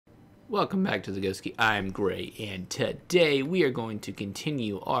Welcome back to the Goski. I'm Gray, and today we are going to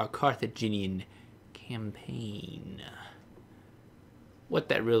continue our Carthaginian campaign. What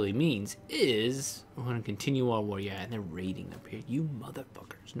that really means is we're going to continue our war. Yeah, and they're raiding up here. You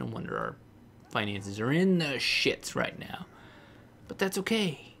motherfuckers. No wonder our finances are in the shits right now. But that's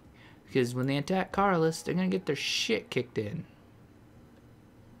okay, because when they attack Carlos, they're going to get their shit kicked in.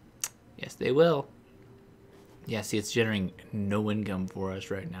 Yes, they will. Yeah, see, it's generating no income for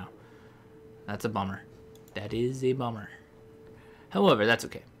us right now. That's a bummer. That is a bummer. However, that's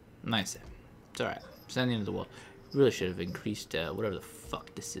okay. Nice. It's alright. It's not the end of the world. Really should have increased whatever the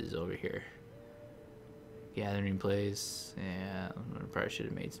fuck this is over here. Gathering place. Yeah, I probably should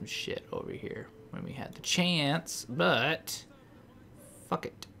have made some shit over here when we had the chance, but fuck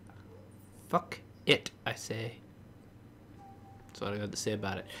it. Fuck it, I say. That's what I got to say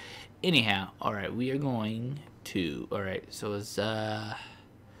about it. Anyhow, alright, we are going to... Alright, so it's...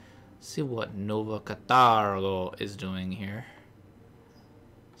 see what Nova Catargo is doing here.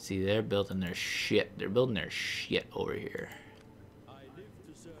 See, they're building their shit. They're building their shit over here.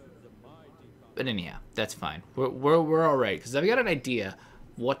 But anyhow, that's fine. We're all right, because I've got an idea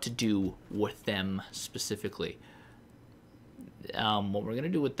what to do with them specifically. What we're gonna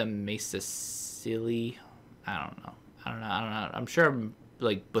do with the Mesa Silly, I don't know. I'm sure I'm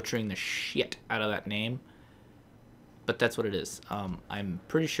like butchering the shit out of that name. But that's what it is. I'm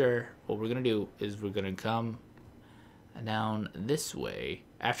pretty sure what we're going to do is we're going to come down this way.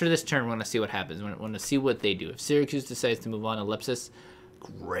 After this turn, we're going to see what happens. We're going to see what they do. If Syracuse decides to move on to Ellipsis,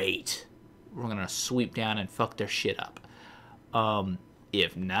 great. We're going to sweep down and fuck their shit up.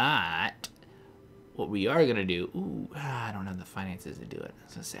 If not, what we are going to do... Ooh, I don't have the finances to do it. I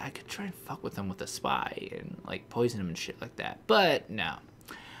was going to say, I could try and fuck with them with a spy and like poison them and shit like that. But no.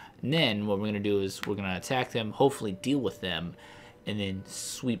 And then what we're going to do is we're going to attack them, hopefully deal with them, and then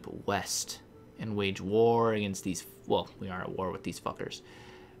sweep west and wage war against these... Well, we are at war with these fuckers.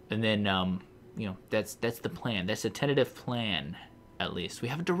 And then, you know, that's the plan. That's a tentative plan, at least. We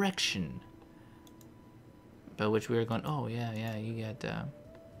have a direction by which we are going... Oh, yeah, you got...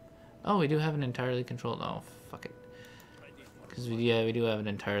 Oh, we do have an entirely controlled... Oh, fuck it. Because, we do have an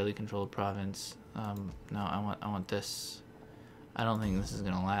entirely controlled province. No, I want this... I don't think this is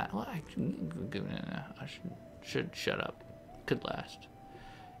gonna last. Well, I should shut up. It could last.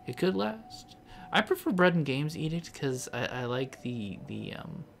 It could last. I prefer Bread and Games Edict because I like the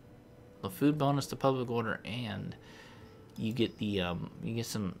food bonus to public order, and you get the a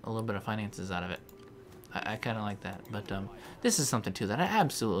little bit of finances out of it. I kind of like that. But this is something too that I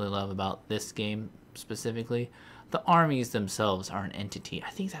absolutely love about this game specifically. The armies themselves are an entity. I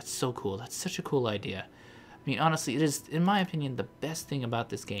think that's so cool. That's such a cool idea. I mean, honestly, it is, in my opinion, the best thing about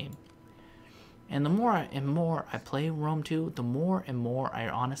this game. And the more and more I play Rome 2, the more and more I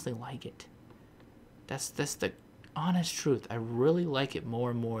honestly like it. That's the honest truth. I really like it more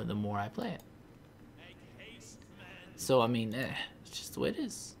and more the more I play it. So, I mean, it's just the way it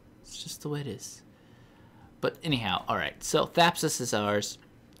is. It's just the way it is. But anyhow, alright. So, Thapsus is ours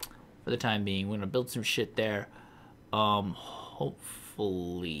for the time being. We're going to build some shit there. Hopefully...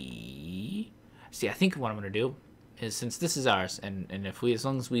 See, I think what I'm going to do is, since this is ours, and if we, as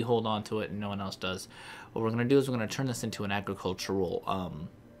long as we hold on to it and no one else does, what we're going to do is we're going to turn this into an agricultural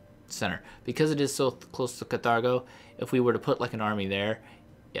center. Because it is so close to Carthago, if we were to put like an army there,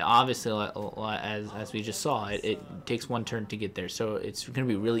 obviously, as we just saw, it takes one turn to get there. So it's going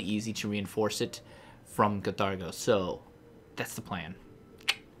to be really easy to reinforce it from Carthago. So that's the plan.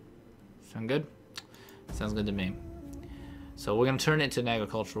 Sound good? Sounds good to me. So we're gonna turn it into an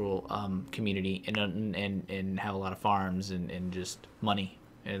agricultural community and have a lot of farms and just money,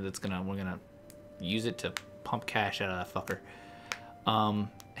 and we're gonna use it to pump cash out of that fucker.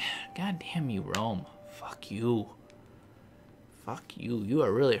 God damn you, Rome! Fuck you! Fuck you! You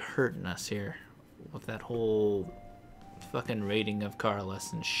are really hurting us here with that whole fucking raiding of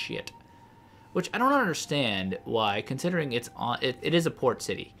Carlos and shit. Which I don't understand why, considering it is a port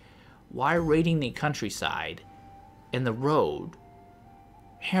city. Why raiding the countryside? And the road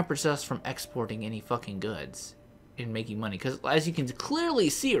hampers us from exporting any fucking goods and making money. Because as you can clearly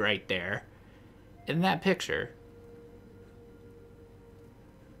see right there in that picture,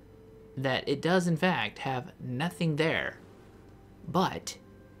 that it does in fact have nothing there but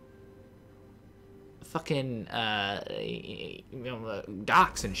fucking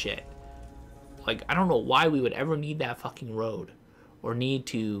docks and shit. Like, I don't know why we would ever need that fucking road or need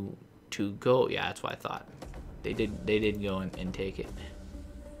to go. Yeah, that's what I thought. They did go and take it.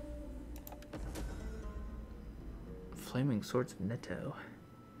 Flaming Swords of Netto.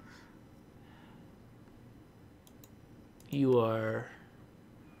 You are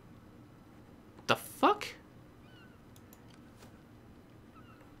fuck?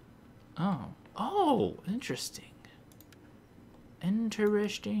 Oh. Oh, interesting.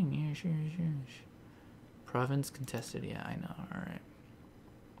 Interesting. Yes, yes, yes. Province contested. Yeah, I know. Alright.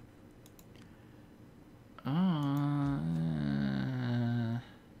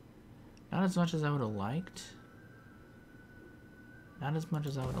 Not as much as I would have liked. Not as much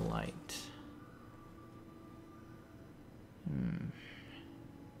as I would have liked.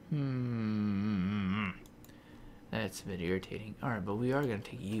 That's a bit irritating. Alright, but we are going to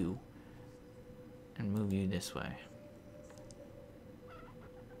take you and move you this way.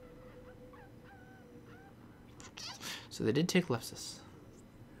 So they did take Lepsis.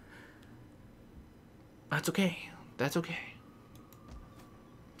 That's okay. That's okay.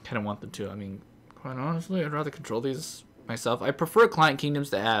 Kind of want them to. I mean, quite honestly, I'd rather control these myself. I prefer client kingdoms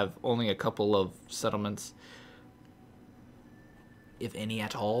to have only a couple of settlements, if any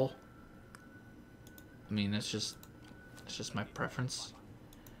at all. I mean, that's just my preference.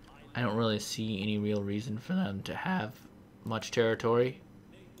 I don't really see any real reason for them to have much territory.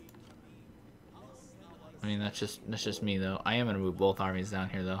 I mean, that's just me though. I am gonna move both armies down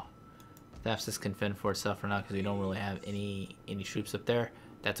here though. Thapsus can fend for itself for now because we don't really have any troops up there.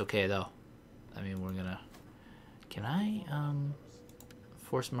 That's okay though. I mean, we're gonna. Can I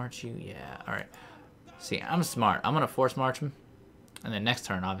force march you? Yeah. All right. See, I'm smart. I'm gonna force march them, and then next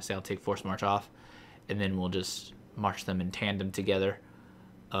turn, obviously, I'll take force march off, and then we'll just march them in tandem together.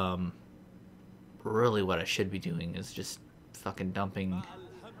 Really, what I should be doing is just fucking dumping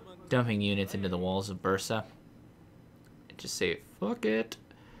units into the walls of Bursa. And just say fuck it.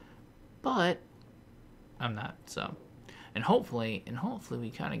 But I'm not, so. And hopefully we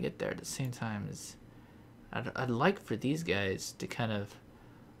kind of get there at the same time as I'd like for these guys to kind of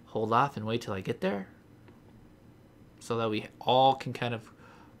hold off and wait till I get there, so that we all can kind of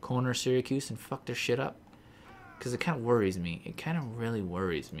corner Syracuse and fuck their shit up. Because it kind of worries me. It kind of really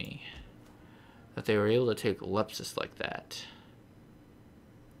worries me that they were able to take Lepsis like that.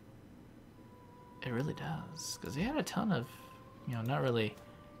 It really does. Because they had a ton of, you know, not really,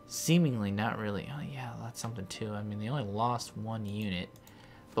 seemingly not really. Oh yeah, that's something too. I mean, they only lost one unit.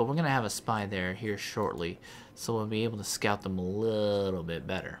 But we're going to have a spy there here shortly. So we'll be able to scout them a little bit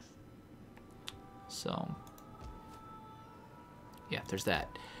better. So, yeah, there's that.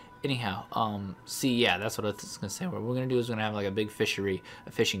 Anyhow, see, yeah, that's what I was going to say. What we're going to do is we're going to have like a big fishery,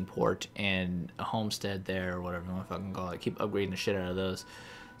 a fishing port, and a homestead there, or whatever you want to fucking call it. Keep upgrading the shit out of those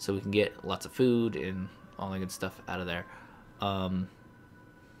so we can get lots of food and all that good stuff out of there. But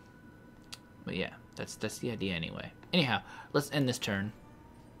yeah, that's the idea anyway. Anyhow, let's end this turn.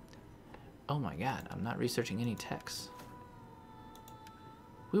 Oh my god, I'm not researching any techs.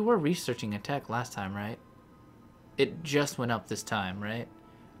 We were researching a tech last time, right? It just went up this time, right?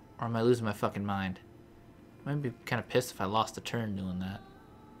 Or am I losing my fucking mind? I might be kind of pissed if I lost a turn doing that.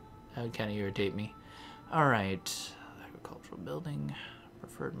 That would kind of irritate me. Alright. Agricultural building.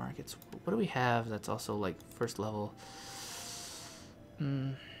 Preferred markets. What do we have that's also like first level?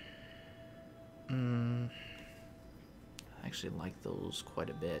 I actually like those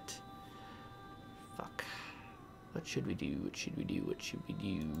quite a bit. Fuck. What should we do? What should we do? What should we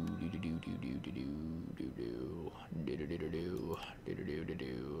do?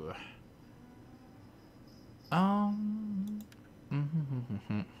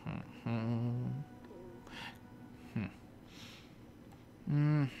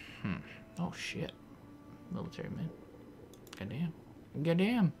 Oh shit. Military man. Goddamn.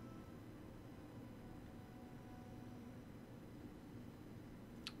 Goddamn.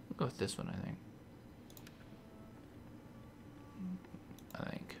 We'll go with this one, I think.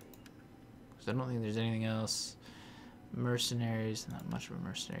 Because I don't think there's anything else. Mercenaries, not much of a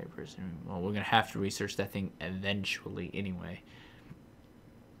mercenary person. Well, we're going to have to research that thing eventually anyway.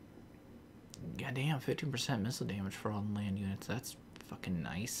 Goddamn, 15% missile damage for all land units. That's fucking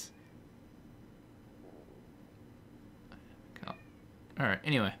nice. Alright,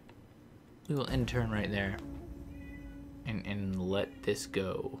 anyway. We will end turn right there. And let this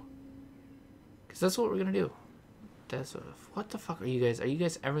go. Because that's what we're going to do. That's what the fuck are you guys? Are you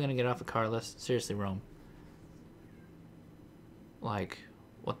guys ever gonna get off the car list? Seriously, Rome. Like,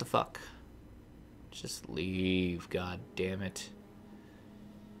 what the fuck? Just leave, god damn it.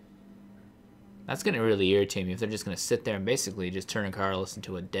 That's gonna really irritate me if they're just gonna sit there and basically just turn a car list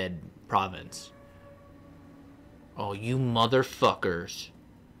into a dead province. Oh, you motherfuckers.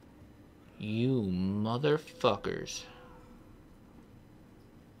 You motherfuckers.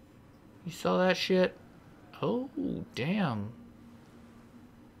 You saw that shit? Oh, damn.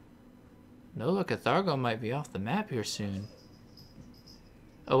 Nova Cathargo might be off the map here soon.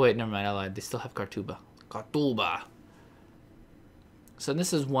 Oh wait, never mind. I lied. They still have Cartuba. Cartuba. So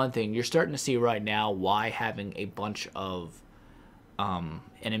this is one thing you're starting to see right now why having a bunch of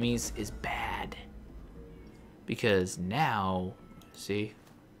enemies is bad. Because now, see,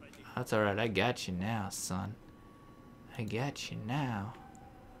 that's all right. I got you now, son. I got you now.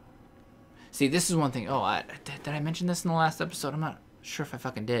 See, this is one thing. Oh, did I mention this in the last episode? I'm not sure if I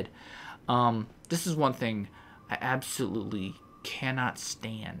fucking did. This is one thing I absolutely cannot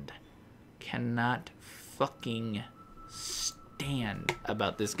stand. Cannot fucking stand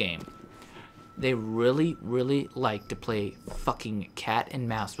about this game. They really, really like to play fucking cat and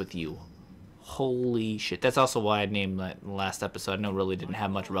mouse with you. Holy shit. That's also why I named that in the last episode. I know it really didn't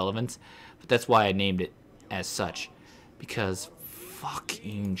have much relevance, but that's why I named it as such. Because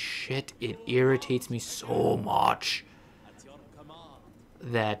fucking shit, it irritates me so much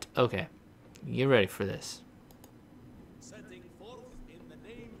that, okay, get ready for this.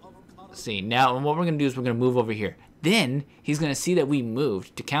 See, now what we're going to do is we're going to move over here. Then he's going to see that we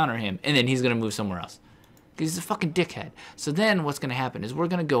moved to counter him, and then he's going to move somewhere else. Because he's a fucking dickhead. So then what's going to happen is we're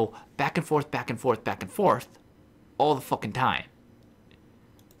going to go back and forth, back and forth, back and forth all the fucking time.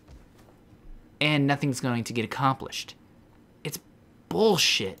 And nothing's going to get accomplished. It's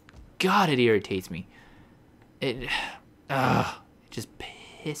bullshit. God, it irritates me. It just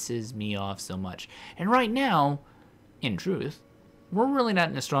pisses me off so much. And right now, in truth, we're really not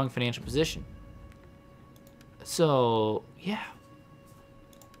in a strong financial position. So, yeah.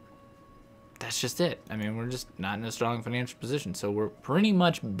 That's just it. I mean, we're just not in a strong financial position. So we're pretty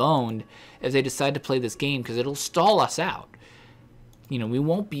much boned if they decide to play this game because it'll stall us out. You know, we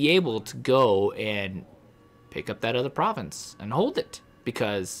won't be able to go and pick up that other province and hold it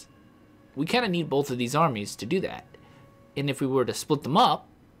because we kind of need both of these armies to do that. And if we were to split them up,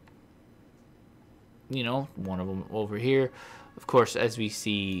 you know, one of them over here, of course, as we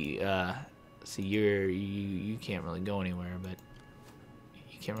see, you can't really go anywhere, but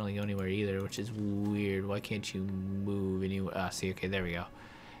you can't really go anywhere either, which is weird. Why can't you move anywhere? See, okay, there we go.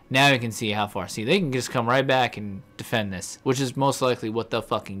 Now you can see how far. See, they can just come right back and defend this, which is most likely what they'll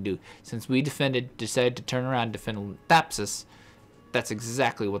fucking do. Since we decided to turn around and defend Thapsus, that's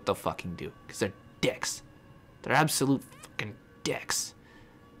exactly what they'll fucking do. Because they're dicks. They're absolute fucking dicks.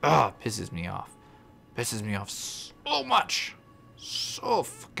 Oh, pisses me off. Pisses me off so much. So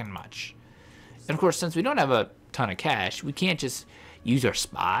fucking much. And of course, since we don't have a ton of cash, we can't just use our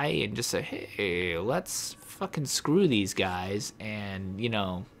spy and just say, hey, let's fucking screw these guys and, you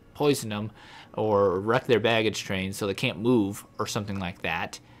know, poison them or wreck their baggage train so they can't move or something like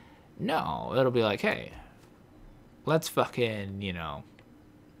that. No, it'll be like, hey, let's fucking, you know,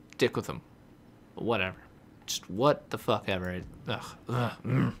 stick with them. Whatever. Just what the fuck ever.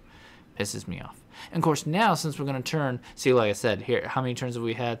 Pisses me off. And of course, now since we're going to turn, see, like I said, here, how many turns have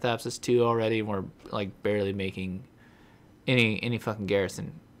we had? Thapsus 2 already, and we're like barely making any fucking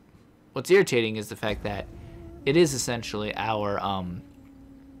garrison. What's irritating is the fact that it is essentially our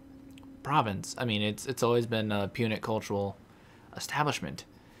province. I mean, it's always been a Punic cultural establishment,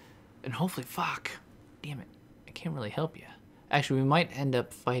 and hopefully, fuck, damn it, I can't really help you. Actually, we might end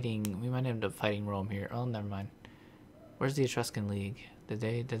up fighting. We might end up fighting Rome here. Oh, never mind. Where's the Etruscan League? Did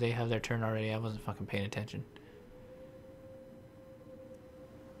they have their turn already? I wasn't fucking paying attention.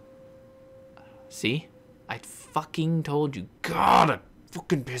 See? I fucking told you. God, it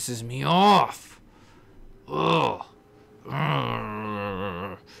fucking pisses me off. Ugh.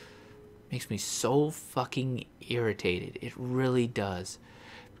 Makes me so fucking irritated. It really does.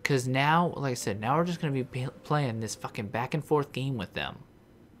 Because now, like I said, now we're just going to be playing this fucking back and forth game with them.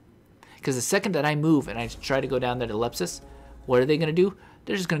 Because the second that I move and I try to go down there to Lepsis, what are they going to do?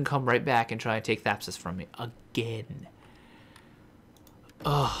 They're just going to come right back and try to take Thapsus from me again.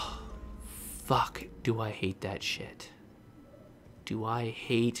 Ugh. Fuck, do I hate that shit. Do I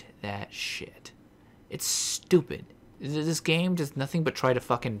hate that shit. It's stupid. This game does nothing but try to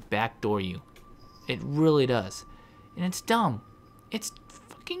fucking backdoor you. It really does. And it's dumb. It's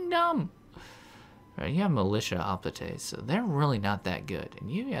fucking dumb. Right, you have militia optates, so they're really not that good. And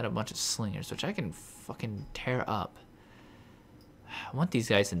you got a bunch of slingers, which I can fucking tear up. I want these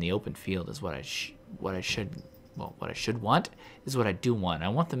guys in the open field is what I should want is what I do want. I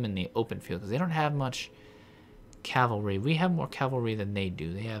want them in the open field because they don't have much cavalry. We have more cavalry than they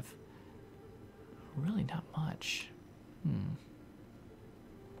do. They have really not much.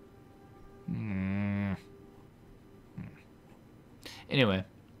 Anyway,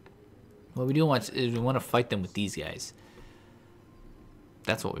 what we do want is we want to fight them with these guys.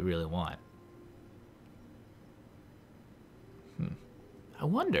 That's what we really want. I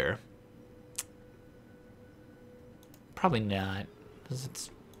wonder. Probably not. because it's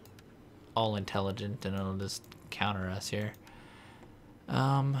all intelligent and it'll just counter us here.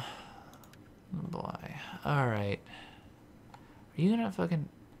 Oh boy. Alright. Are you gonna fucking...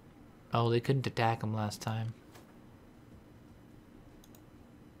 Oh, they couldn't attack him last time.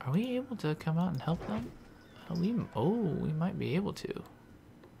 Are we able to come out and help them? We might be able to.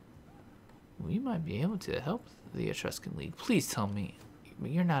 We might be able to help the Etruscan League. Please tell me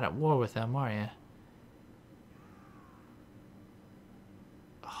you're not at war with them, are you?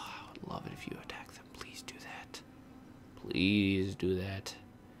 Oh, I would love it if you attack them. Please do that. Please do that.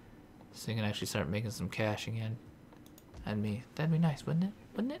 So you can actually start making some cash again. That'd be nice, wouldn't it?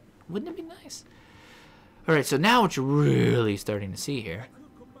 Wouldn't it? Wouldn't it be nice? Alright, so now what you're really starting to see here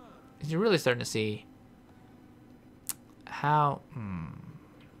is you're really starting to see how...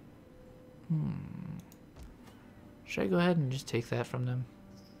 Should I go ahead and just take that from them?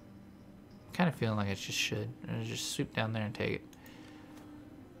 I'm kind of feeling like I just should. Or just swoop down there and take it.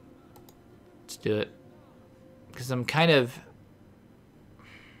 Let's do it. Because I'm kind of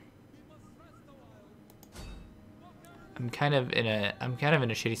in a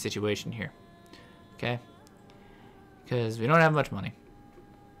shitty situation here. Okay? Because we don't have much money.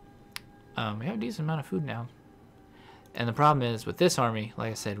 We have a decent amount of food now. And the problem is with this army,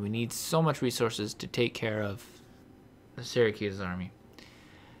 like I said, we need so much resources to take care of the Syracuse army,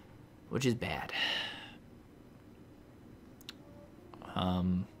 which is bad.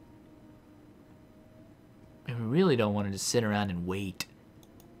 And we really don't want to just sit around and wait.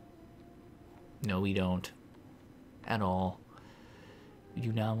 No, we don't. At all. We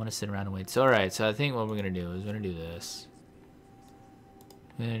do not want to sit around and wait. So, alright, so I think what we're going to do is we're going to do this.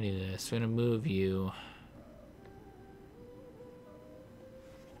 We're going to do this. We're going to move you.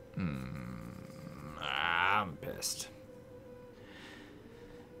 I'm pissed.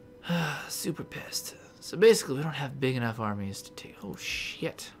 Super pissed. So basically, we don't have big enough armies to take. Oh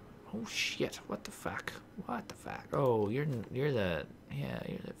shit! Oh shit! What the fuck? What the fuck? Oh, you're the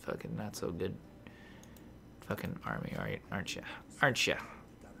fucking not so good fucking army, aren't you? Aren't you?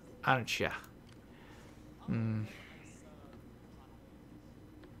 Aren't you?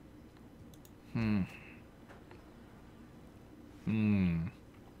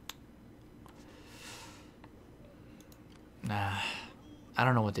 Nah, I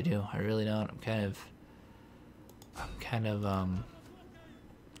don't know what to do. I really don't. I'm kind of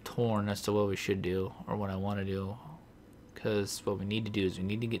torn as to what we should do or what I want to do. Because what we need to do is we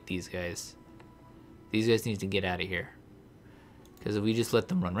need to get these guys. These guys need to get out of here. Because if we just let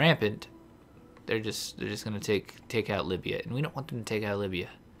them run rampant, they're just gonna take out Libya, and we don't want them to take out Libya.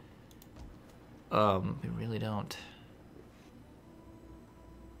 We really don't.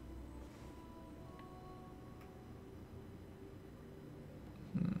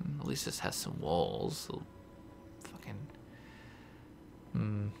 At least this has some walls. So fucking.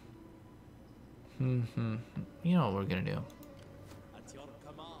 You know what we're gonna do.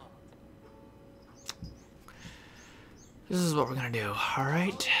 This is what we're gonna do. All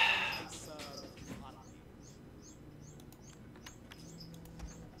right.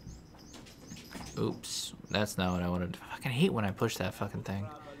 Oops, that's not what I wanted. I fucking hate when I push that fucking thing.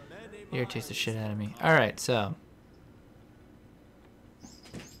 It irritates the shit out of me. All right, so.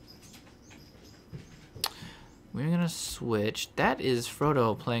 We're gonna switch. That is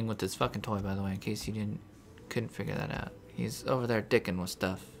Frodo playing with this fucking toy, by the way, in case you couldn't figure that out. He's over there dicking with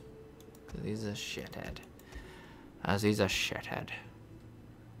stuff. 'Cause he's a shithead. As he's a shithead.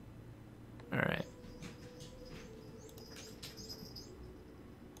 Alright.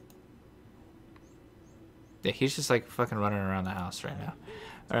 Yeah, he's just like fucking running around the house right now.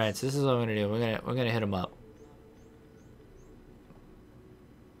 Alright, so this is what we're gonna do. We're gonna hit him up.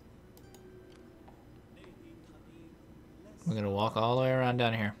 We're gonna walk all the way around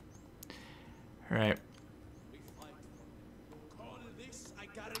down here. Alright.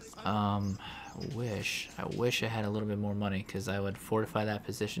 I wish I had a little bit more money, because I would fortify that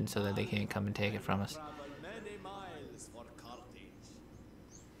position so that they can't come and take it from us.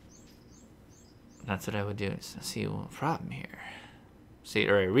 That's what I would do. So, see, well, problem here. See,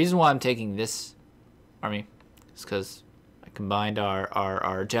 alright, reason why I'm taking this army is because I combined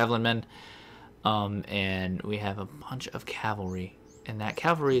our javelin men, and we have a bunch of cavalry, and that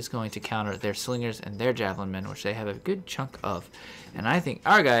cavalry is going to counter their slingers and their javelin men, which they have a good chunk of. And I think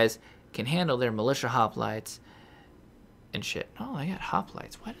our guys can handle their militia hoplites and shit. Oh, they got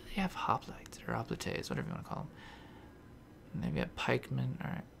hoplites. Why do they have hoplites or hoplites, whatever you want to call them? And they've got pikemen. All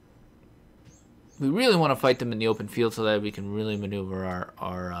right. We really want to fight them in the open field so that we can really maneuver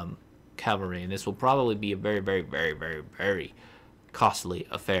our cavalry, and this will probably be a very, very, very, very, very costly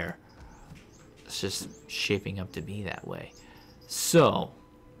affair. It's just shaping up to be that way. So,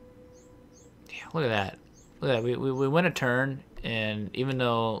 yeah, look at that. Look at that. We win a turn, and even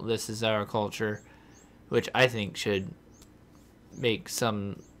though this is our culture, which I think should make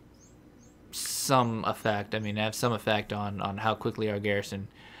some effect. I mean, have some effect on how quickly our garrison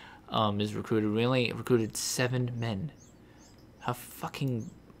is recruited. We only recruited 7 men. How fucking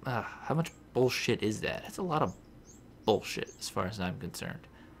how much bullshit is that? That's a lot of bullshit as far as I'm concerned.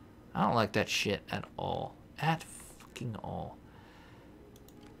 I don't like that shit at all. At fucking all.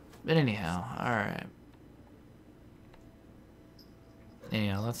 But anyhow, all right.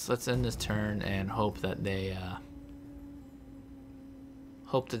 Anyhow, let's end this turn and hope that they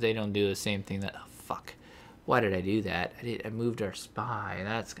don't do the same thing that. Oh, fuck. Why did I do that? I moved our spy.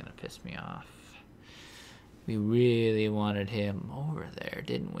 That's gonna piss me off. We really wanted him over there,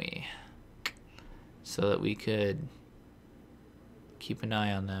 didn't we? So that we could keep an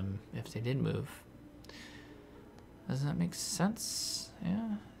eye on them if they did move. Doesn't that make sense?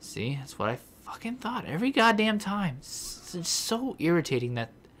 Yeah. See, that's what I fucking thought every goddamn time. It's so irritating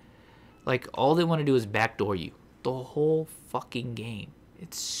that, like, all they want to do is backdoor you the whole fucking game.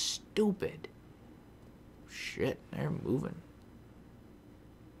 It's stupid. Shit, they're moving.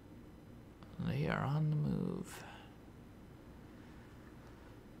 They are on the move.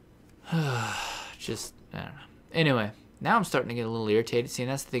 Just, I don't know. Anyway, now I'm starting to get a little irritated. See,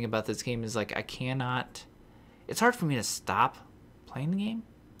 and that's the thing about this game is, like, I cannot... It's hard for me to stop playing the game.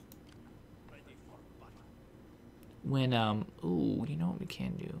 When, ooh, you know what we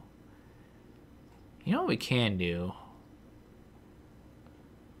can do? You know what we can do?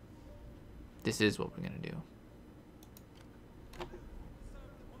 This is what we're gonna do.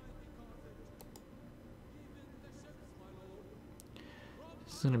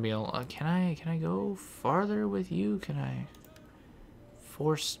 This is gonna be a. Can I go farther with you? Can I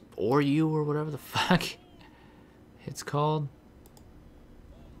force or you or whatever the fuck it's called?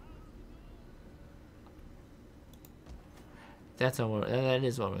 That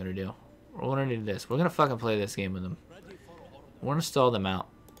is what we're gonna do. We're gonna do this. We're gonna fucking play this game with them. We're gonna stall them out.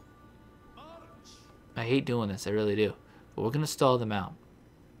 I hate doing this, I really do. But we're gonna stall them out.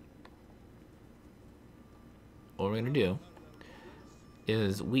 What we're gonna do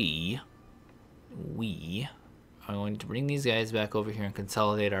is we are going to bring these guys back over here and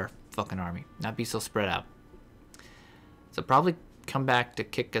consolidate our fucking army. Not be so spread out. So probably come back to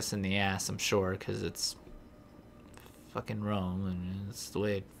kick us in the ass, I'm sure, because it's fucking Rome and it's the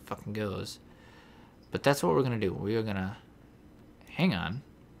way it fucking goes. But that's what we're gonna do. We are gonna hang on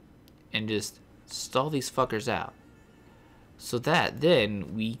and just stall these fuckers out, so that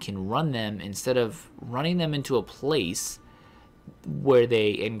then we can run them instead of running them into a place where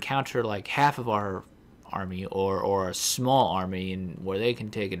they encounter like half of our army or a small army, and where they can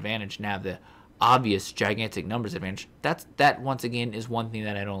take advantage and have the obvious gigantic numbers advantage. That once again is one thing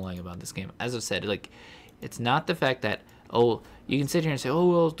that I don't like about this game. As I've said, like, it's not the fact that, oh, you can sit here and say, oh,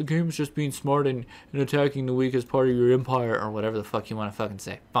 well, the game's just being smart and attacking the weakest part of your empire, or whatever the fuck you want to fucking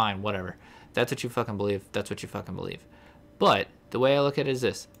say. Fine, whatever. That's what you fucking believe. That's what you fucking believe. But the way I look at it is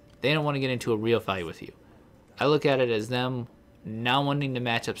this. They don't want to get into a real fight with you. I look at it as them not wanting to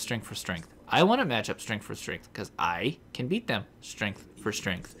match up strength for strength. I want to match up strength for strength because I can beat them strength for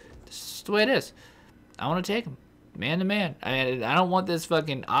strength. This is the way it is. I want to take them man to man. I mean, I don't want this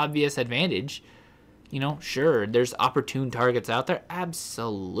fucking obvious advantage. You know, sure, there's opportune targets out there.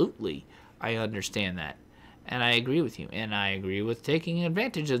 Absolutely. I understand that. And I agree with you. And I agree with taking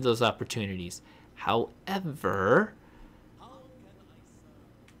advantage of those opportunities. However,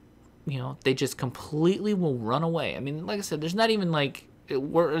 you know, they just completely will run away. I mean, like I said, there's not even like,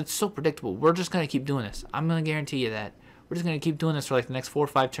 it's so predictable. We're just going to keep doing this. I'm going to guarantee you that. We're just going to keep doing this for like the next 4 or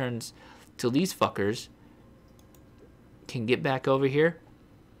 5 turns till these fuckers can get back over here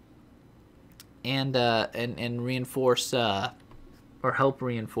and reinforce or help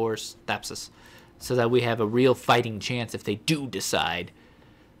reinforce Thapsus, so that we have a real fighting chance if they do decide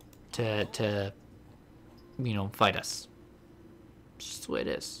to you know, fight us. It's just the way it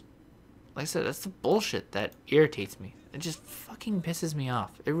is. Like I said, that's the bullshit that irritates me. It just fucking pisses me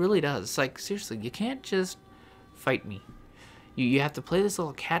off. It really does. It's like, seriously, you can't just fight me. You have to play this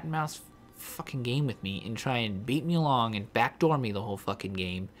little cat and mouse fucking game with me and try and beat me along and backdoor me the whole fucking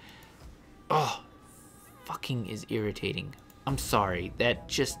game. Oh, fucking is irritating. I'm sorry. That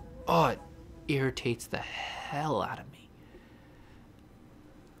just, oh, it irritates the hell out of me.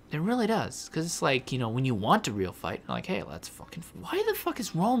 It really does. Because it's like, you know, when you want a real fight, like, hey, let's fucking... Why the fuck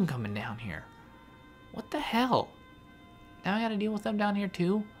is Rome coming down here? What the hell? Now I gotta deal with them down here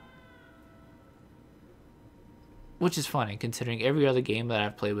too? Which is funny, considering every other game that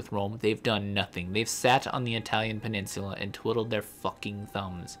I've played with Rome, they've done nothing. They've sat on the Italian peninsula and twiddled their fucking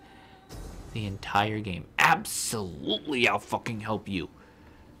thumbs the entire game. Absolutely, I'll fucking help you.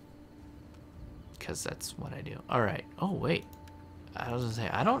 Because that's what I do. Alright. Oh, wait. I was gonna say,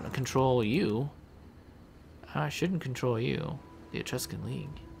 I don't control you. I shouldn't control you. The Etruscan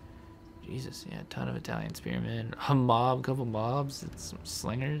League. Jesus, yeah, a ton of Italian spearmen. A mob, couple mobs, and some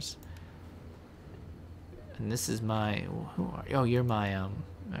slingers. And this is my, who are you? Oh, you're my,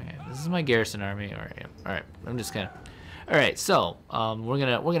 okay, this is my garrison army. Alright, I'm just gonna, alright, so, we're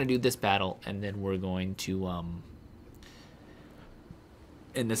gonna do this battle, and then we're going to,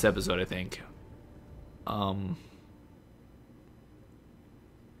 in this episode, I think,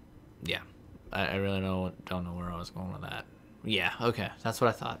 yeah, I really don't know where I was going with that. Yeah, okay, that's what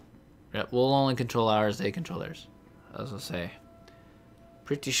I thought. Yeah, we'll only control ours, they control theirs. I was gonna say.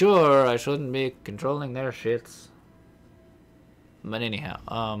 Pretty sure I shouldn't be controlling their shits. But anyhow,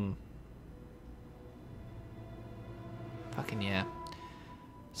 fucking yeah.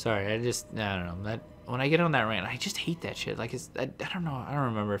 Sorry, I don't know. That when I get on that rant, I just hate that shit. Like, I don't know. I don't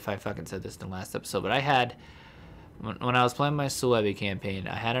remember if I fucking said this in the last episode, but I had, when I was playing my Suebi campaign,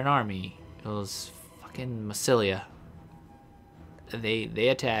 I had an army. It was fucking Massilia. They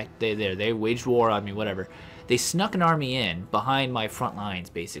attacked. They waged war on me. Whatever. They snuck an army in behind my front lines,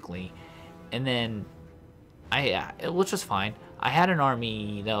 basically, and then which was fine. I had an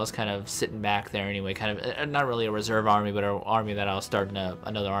army that was kind of sitting back there anyway, kind of not really a reserve army, but an army that I was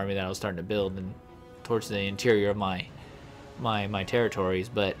another army that I was starting to build and towards the interior of my territories.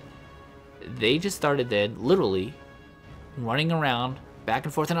 But they just started then, literally, running around back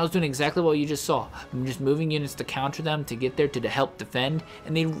and forth, and I was doing exactly what you just saw. I'm just moving units to counter them, to get there, to help defend,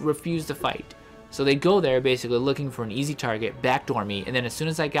 and they refused to fight. So they'd go there basically looking for an easy target, backdoor me, and then as soon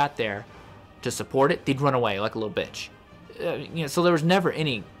as I got there to support it, they'd run away like a little bitch. So there was never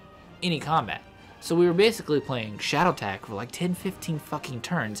any combat. So we were basically playing Shadow Tactics for like 10, 15 fucking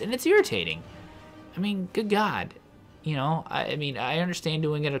turns, and it's irritating. I mean, good God. You know, I mean, I understand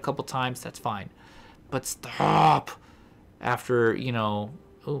doing it a couple times, that's fine. But stop! After, you know,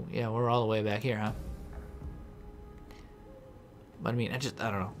 oh, yeah, we're all the way back here, huh? But I mean, I don't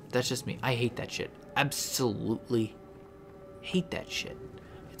know. That's just me. I hate that shit. Absolutely hate that shit.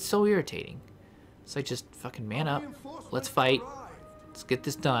 It's so irritating. It's like, just fucking man up. Let's fight. Let's get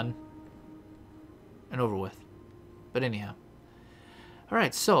this done. And over with. But anyhow.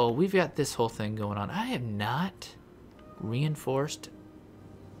 Alright, so we've got this whole thing going on. I have not reinforced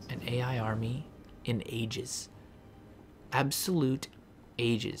an AI army in ages. Absolute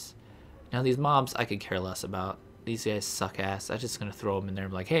ages. Now these mobs I could care less about. These guys suck ass. I'm just gonna throw them in there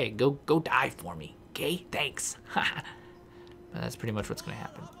and be like, hey, go die for me. Okay? Thanks. But that's pretty much what's gonna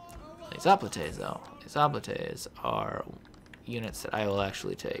happen. These oblites, though. These oblites are units that I will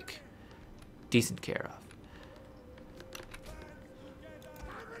actually take decent care of.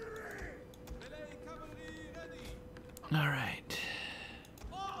 Alright.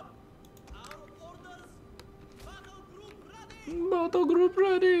 Battle group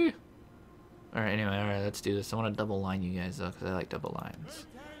ready! Alright, anyway, alright, let's do this. I want to double line you guys, though, because I like double lines.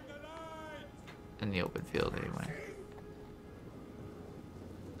 In the open field, anyway.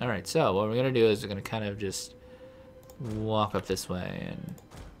 Alright, so what we're going to do is we're going to kind of just walk up this way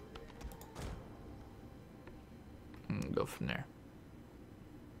and go from there.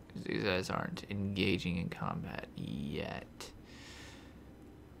 Because these guys aren't engaging in combat yet.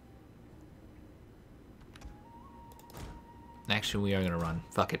 Actually, we are going to run.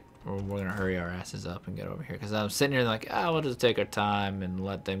 Fuck it. We're going to hurry our asses up and get over here. Because I'm sitting here like, we'll just take our time and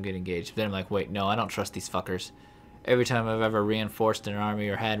let them get engaged. But then I'm like, wait, no, I don't trust these fuckers. Every time I've ever reinforced an army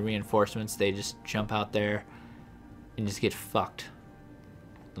or had reinforcements, they just jump out there and just get fucked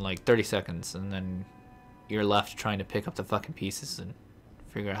in like 30 seconds. And then you're left trying to pick up the fucking pieces and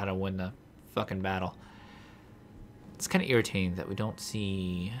figure out how to win the fucking battle. It's kind of irritating that we don't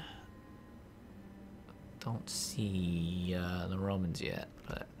see the Romans yet,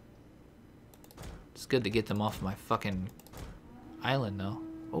 but it's good to get them off my fucking island, though.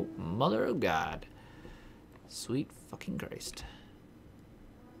 Oh, mother of God. Sweet fucking Christ.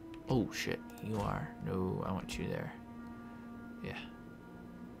 Oh, shit. You are. No, I want you there. Yeah.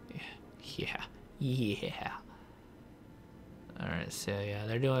 Yeah. Alright, so yeah,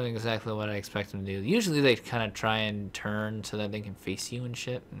 they're doing exactly what I expect them to do. Usually they kind of try and turn so that they can face you and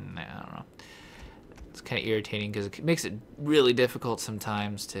shit. Nah, I don't know. It's kind of irritating because it makes it really difficult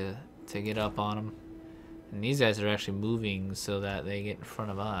sometimes to get up on them. And these guys are actually moving so that they get in front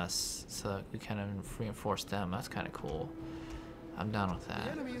of us, so that we kind of reinforce them. That's kind of cool. I'm down with that.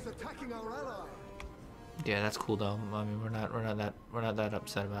 The enemy is attacking our ally. Yeah, that's cool though. I mean, we're not that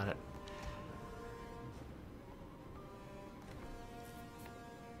upset about it.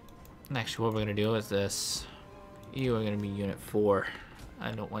 Actually, what we're gonna do is this. You are gonna be Unit 4.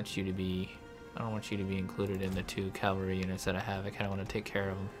 I don't want you to be included in the 2 cavalry units that I have. I kind of want to take care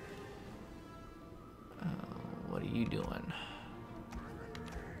of them. What are you doing?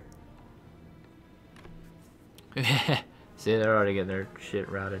 See, they're already getting their shit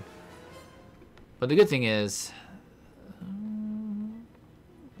routed. But the good thing is,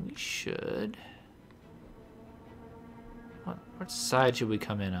 we should. What side should we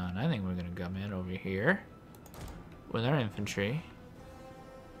come in on? I think we're gonna come in over here with our infantry.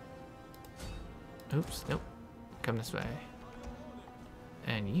 Oops, nope. Come this way.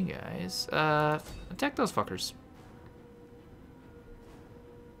 And you guys, attack those fuckers.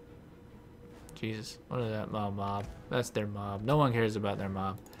 Jesus, what is that mob? That's their mob. No one cares about their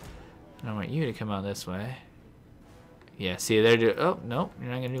mob. And I want you to come out this way. Yeah, see, they're oh, nope,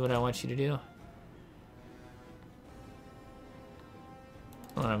 you're not gonna do what I want you to do.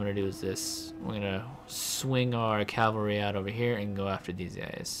 What I'm gonna do is this. We're gonna swing our cavalry out over here and go after these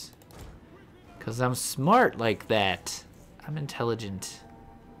guys. Cause I'm smart like that. I'm intelligent.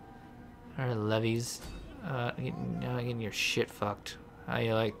 Alright, levies. Getting your shit fucked. How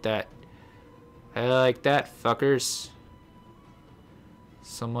you like that? How you like that, fuckers?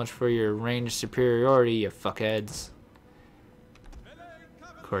 So much for your range superiority, you fuckheads.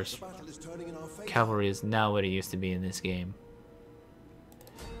 Of course, cavalry is not what it used to be in this game.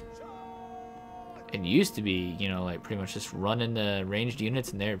 It used to be, you know, like pretty much just running the ranged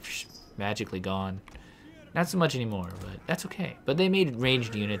units and they're magically gone. Not so much anymore, but that's okay. But they made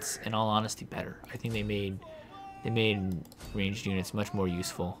ranged units, in all honesty, better. I think they made ranged units much more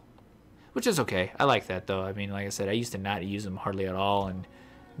useful, which is okay. I like that though. I mean, like I said, I used to not use them hardly at all, and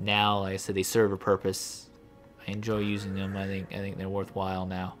now, like I said, they serve a purpose. I enjoy using them. I think they're worthwhile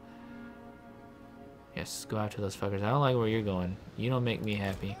now. Yes, go after those fuckers. I don't like where you're going. You don't make me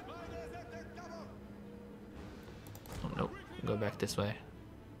happy. Oh, nope. Go back this way.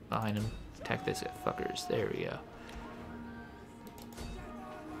 Behind him. Attack this fuckers. There we go.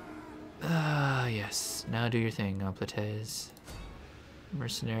 Ah, yes. Now do your thing, Oplates.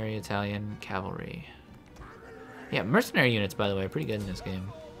 Mercenary Italian cavalry. Yeah, mercenary units, by the way, are pretty good in this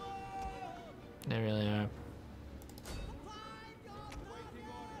game. They really are.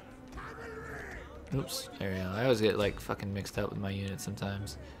 Oops. There we go. I always get, like, fucking mixed up with my units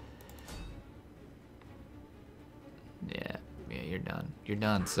sometimes. Yeah, you're done. You're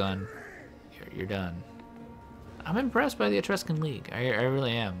done, son. You're done. I'm impressed by the Etruscan League. I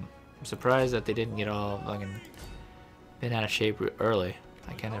really am. I'm surprised that they didn't get all fucking been out of shape early.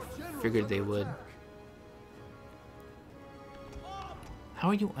 I kind of figured they would. How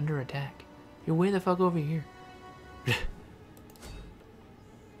are you under attack? You're way the fuck over here.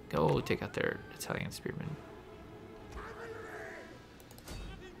 Go take out their Italian spearmen.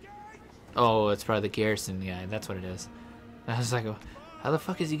 Oh, it's probably the garrison guy. That's what it is. I was like, how the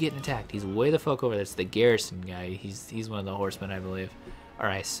fuck is he getting attacked? He's way the fuck over there. It's the garrison guy. He's one of the horsemen, I believe. Or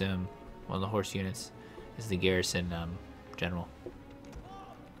I assume. One of the horse units is the garrison general.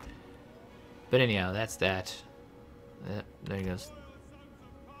 But anyhow, that's that. There he goes.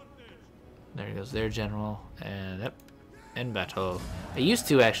 There he goes. Their general. And yep. And battle. I used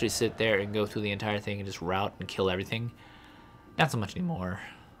to actually sit there and go through the entire thing and just rout and kill everything. Not so much anymore.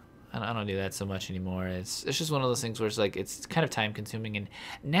 I don't do that so much anymore. It's just one of those things where it's like it's kind of time consuming, and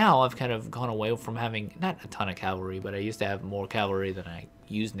now I've kind of gone away from having not a ton of cavalry, but I used to have more cavalry than I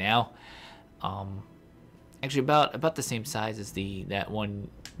use now. Actually about the same size as that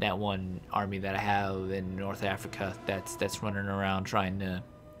one army that I have in North Africa that's running around trying to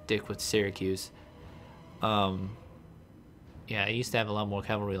dick with Syracuse. Yeah, I used to have a lot more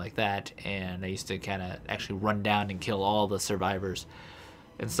cavalry like that, and I used to kind of actually run down and kill all the survivors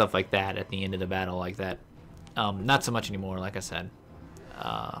and stuff like that at the end of the battle like that. Not so much anymore, like I said.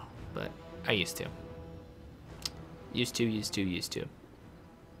 But I used to. Used to.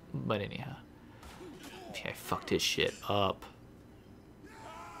 But anyhow. Okay, I fucked his shit up.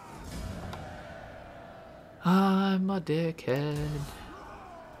 I'm a dickhead.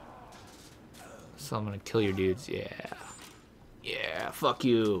 So I'm gonna kill your dudes, yeah. Yeah, fuck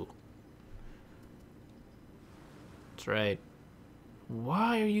you. That's right.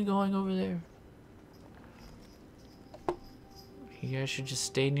 Why are you going over there? You guys should just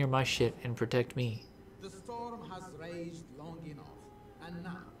stay near my shit and protect me. The storm has raged long enough, and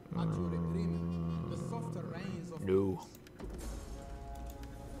now, at your agreement, the softer rains of No.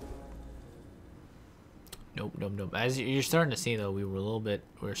 Nope. As you're starting to see, though, we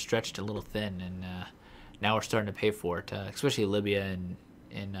were stretched a little thin, and now we're starting to pay for it, especially Libya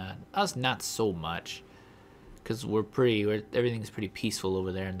and us not so much, because everything's pretty peaceful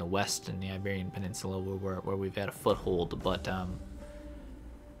over there in the west in the Iberian Peninsula where we've had a foothold. But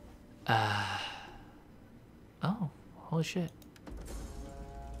oh, holy shit!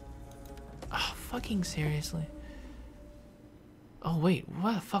 Oh, fucking seriously? Oh wait,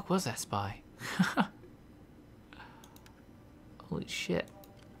 what the fuck was that spy? Holy shit!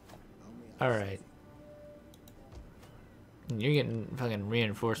 All right. You're getting fucking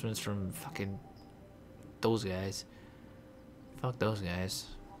reinforcements from fucking those guys. Fuck those guys.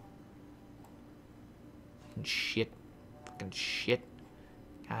 Fucking shit. Fucking shit.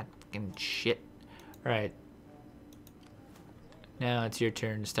 God fucking shit. Alright. Now it's your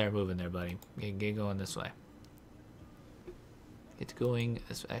turn to start moving there, buddy. Get going this way. Get going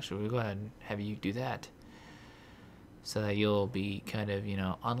this way. Actually, we'll go ahead and have you do that. So that you'll be kind of, you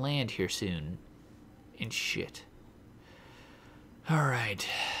know, on land here soon. And shit. Alright.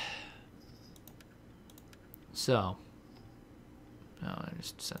 So. Oh, I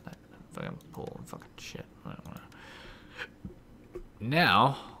just said that. Fucking pull and fucking shit. I don't wanna.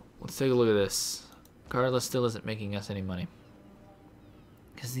 Now, let's take a look at this. Carla still isn't making us any money.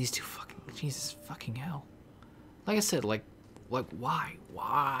 Because these two fucking. Jesus fucking hell. Like I said, like why?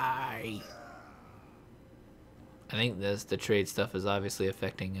 Why? I think the trade stuff is obviously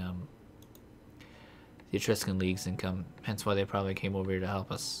affecting the Etruscan League's income, hence why they probably came over here to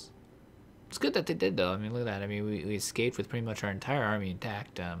help us. It's good that they did, though. I mean, look at that. I mean, we escaped with pretty much our entire army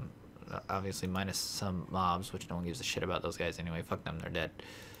intact, obviously minus some mobs, which no one gives a shit about those guys anyway. Fuck them, they're dead.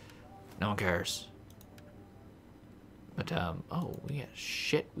 No one cares. But, oh, we got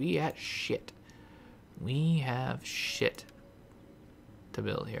shit. We got shit. We have shit to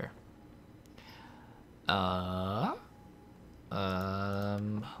build here.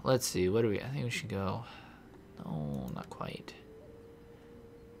 Let's see. What do we? I think we should go. No, not quite.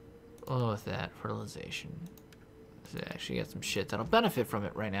 Oh, with that fertilization. So actually, got some shit that'll benefit from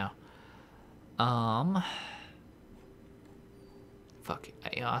it right now. Fuck.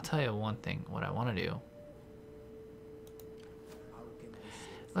 I'll tell you one thing. What I want to do.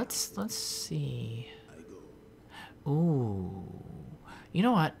 Let's see. Ooh. You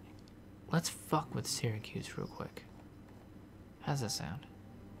know what? Let's fuck with Syracuse real quick. How's that sound?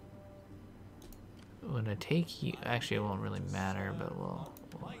 When I take you, actually, it won't really matter, but we'll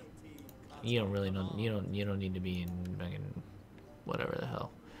you don't really know. You don't need to be in fucking whatever the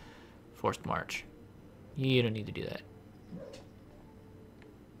hell forced march. You don't need to do that.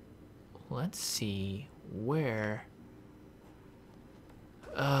 Let's see where.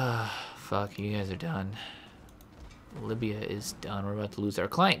 Fuck, you guys are done. Libya is done. We're about to lose our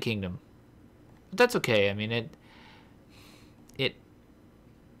client kingdom. But that's okay. I mean,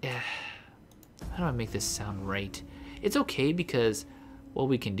 how do I make this sound right? It's okay because what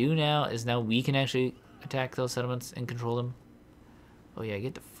we can do now is now we can actually attack those settlements and control them. Oh yeah,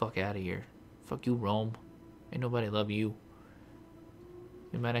 get the fuck out of here. Fuck you, Rome. Ain't nobody love you.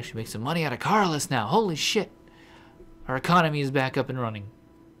 We might actually make some money out of Carlos now. Holy shit. Our economy is back up and running.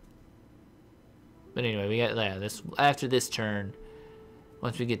 But anyway, we got this after this turn.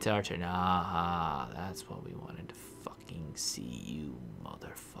 Once we get to our turn, that's what we wanted to fucking see, you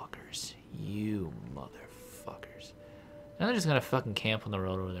motherfuckers. You motherfuckers. Now they're just gonna fucking camp on the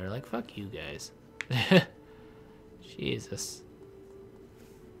road over there. Like, fuck you guys. Jesus.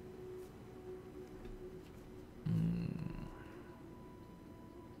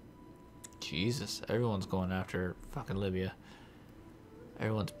 Jesus, everyone's going after fucking Libya.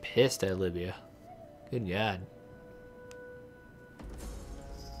 Everyone's pissed at Libya. Good God.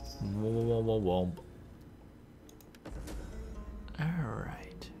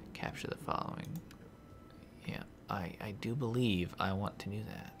 Alright. Capture the following. Yeah, I do believe I want to do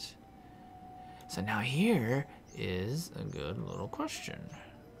that. So now here is a good little question.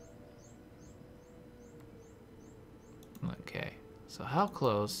 Okay, so how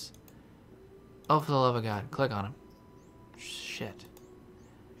close? Oh, for the love of God, click on him. Shit.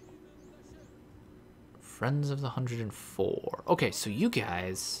 Friends of the 104. Okay, so you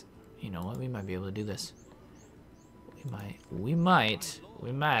guys, you know what? We might be able to do this. We might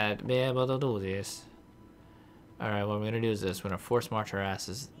be able to do this. Alright, what we're gonna do is this. We're gonna force march our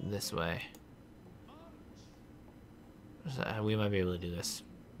asses this way. So, we might be able to do this.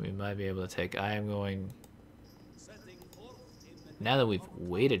 We might be able to take. I am going. Now that we've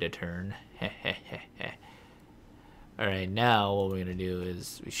waited a turn. Alright, now what we're gonna do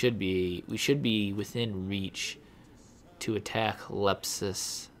is we should be within reach to attack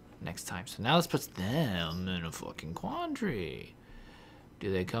Lepsis next time. So now let's put them in a fucking quandary.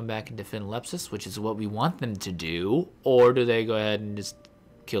 Do they come back and defend Lepsis, which is what we want them to do, or do they go ahead and just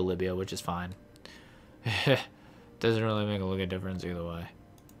kill Libya, which is fine? Doesn't really make a look of difference either way.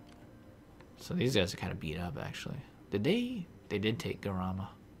 So these guys are kind of beat up, actually. Did they? They did take Garama.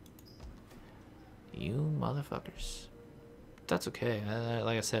 You motherfuckers. That's okay.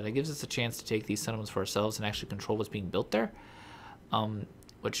 Like I said, it gives us a chance to take these settlements for ourselves and actually control what's being built there.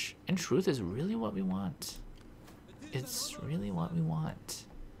 Which, in truth, is really what we want. It's really what we want.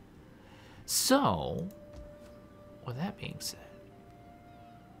 So, with that being said,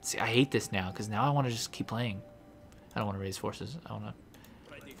 see, I hate this now because now I want to just keep playing. I don't want to raise forces. I want to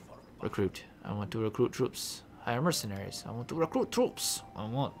recruit. I want to recruit troops. Hire mercenaries. I want to recruit troops. I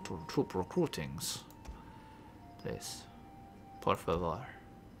want to troop recruitings. Please. Por favor.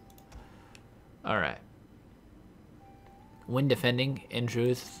 Alright. When defending, in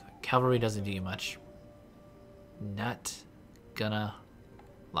truth, cavalry doesn't do you much. Not gonna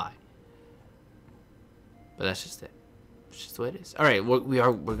lie. But that's just it. It's just the way it is. Alright, we're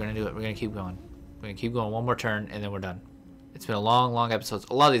gonna do it. We're gonna keep going. We're gonna keep going one more turn and then we're done. It's been a long episode.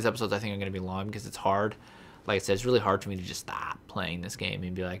 A lot of these episodes I think are gonna be long because it's hard. Like I said, it's really hard for me to just stop playing this game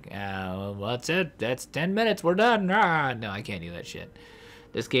and be like, oh, well, that's it. That's 10 minutes. We're done. Ah, no, I can't do that shit.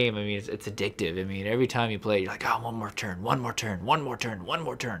 This game, I mean, it's addictive. I mean, every time you play, you're like, oh, one more turn, one more turn, one more turn, one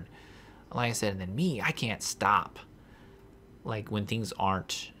more turn. Like I said, and then me, I can't stop. Like when things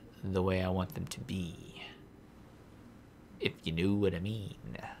aren't the way I want them to be. If you knew what I mean.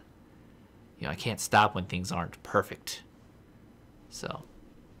 You know, I can't stop when things aren't perfect. So,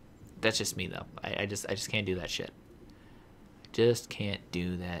 that's just me though. I just can't do that shit. Just can't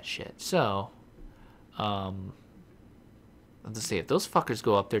do that shit. So, let's see, if those fuckers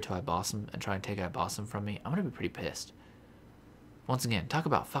go up there to Ibossum and try and take Ibossum from me, I'm gonna be pretty pissed. Once again, talk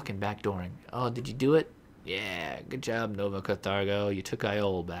about fucking backdooring. Oh, did you do it? Yeah, good job, Nova Carthago. You took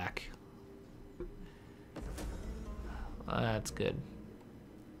Iol back. That's good.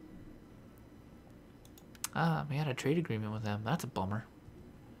 Ah, we had a trade agreement with them. That's a bummer.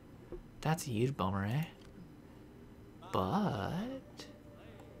 That's a huge bummer, eh? But...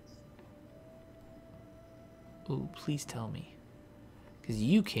 ooh, please tell me. Because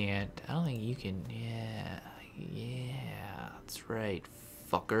you can't. I don't think you can. Yeah, that's right,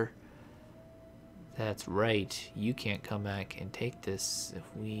 fucker. That's right. You can't come back and take this if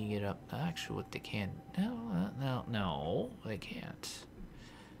we get up. Actually, what they can. No, they can't.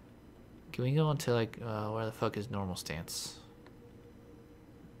 Can we go into, like, where the fuck is normal stance?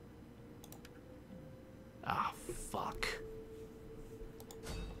 Ah, fuck.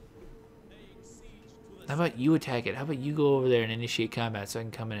 How about you attack it? How about you go over there and initiate combat so I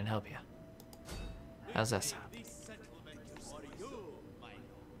can come in and help you? How's that sound?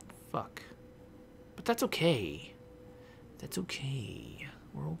 Fuck. But that's okay. That's okay.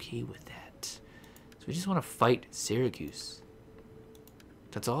 We're okay with that. So we just want to fight Syracuse.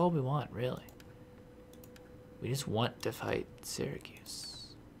 That's all we want, really. We just want to fight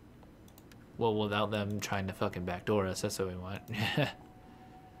Syracuse. Well, without them trying to fucking backdoor us, that's what we want.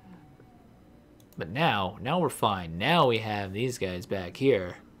 But now we're fine. Now we have these guys back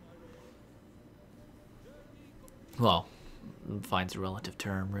here. Well, fine's a relative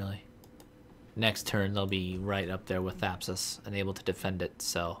term, really. Next turn, they'll be right up there with Thapsus and able to defend it.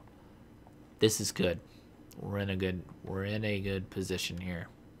 So, this is good. We're in a good position here.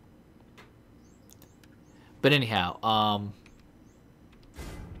 But anyhow,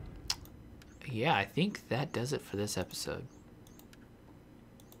 yeah, I think that does it for this episode.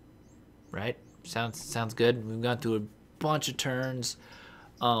 Right? Sounds good. We've gone through a bunch of turns.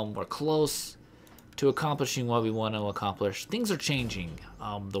 We're close to accomplishing what we want to accomplish. Things are changing.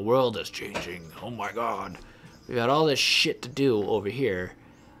 The world is changing. Oh my god. We got all this shit to do over here.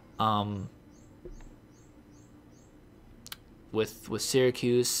 With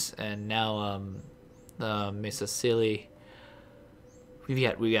Syracuse and now Mesacili.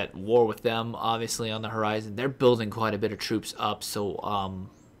 We got war with them obviously on the horizon. They're building quite a bit of troops up, so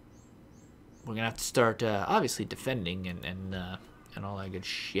we're gonna have to start obviously defending and all that good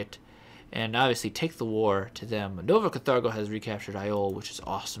shit. And obviously take the war to them. Nova Carthago has recaptured Iol, which is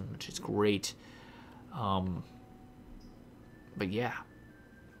awesome, which is great. But yeah.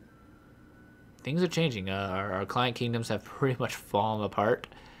 Things are changing. Our client kingdoms have pretty much fallen apart.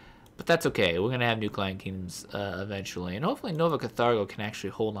 But that's okay. We're going to have new client kingdoms eventually. And hopefully Nova Carthago can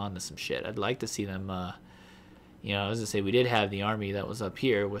actually hold on to some shit. I'd like to see them, you know, as I say, we did have the army that was up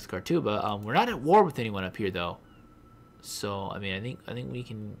here with Kartuba. We're not at war with anyone up here, though. So, I mean, I think we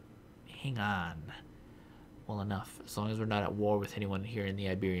can hang on well enough, as long as we're not at war with anyone here in the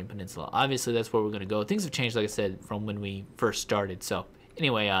Iberian Peninsula. Obviously, that's where we're going to go. Things have changed, like I said, from when we first started. So,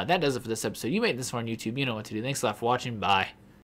 Anyway, that does it for this episode. You made this far on YouTube. You know what to do. Thanks a lot for watching. Bye.